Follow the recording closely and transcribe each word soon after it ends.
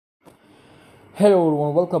Hello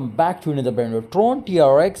everyone, welcome back to another brand new Tron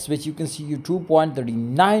TRX, which you can see you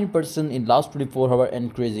 2.39% in last 24 hours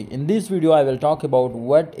increasing. In this video, I will talk about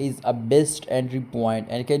what is a best entry point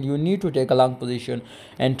and can you need to take a long position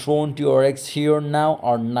and Tron TRX here now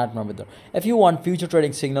or not, my brother. If you want future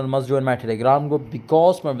trading signal, must join my Telegram group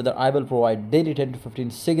because my brother I will provide daily 10 to 15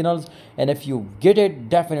 signals, and if you get it,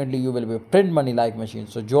 definitely you will be print money like machine.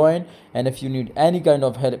 So join, and if you need any kind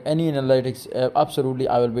of help, any analytics, absolutely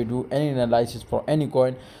I will be do any analysis for any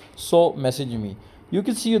coin, so message me. You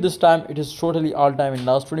can see this time it is totally all time in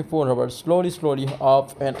last 24 hours, slowly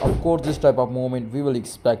up, and of course this type of movement we will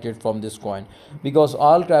expect it from this coin because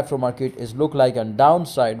all crypto market is look like a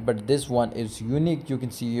downside, but this one is unique. You can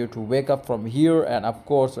see here to wake up from here, and of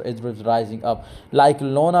course it was rising up like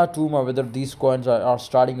Lona too, whether these coins are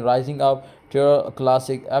starting rising up. Terra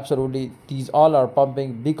Classic, absolutely these all are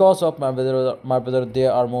pumping because of my brother they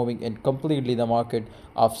are moving in completely the market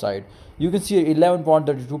upside. You can see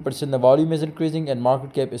 11.32% the volume is increasing and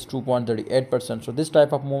market cap is 2.38%. So this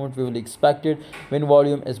type of movement we will expect it when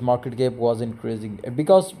volume is market cap was increasing,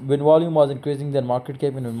 because when volume was increasing then market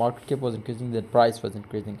cap, and when market cap was increasing then price was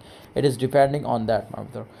increasing. It is depending on that, my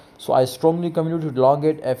brother. So I strongly recommend you to long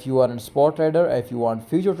it if you are a spot trader. If you want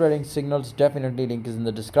future trading signals, definitely link is in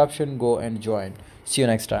the description. Go and join. See you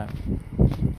next time.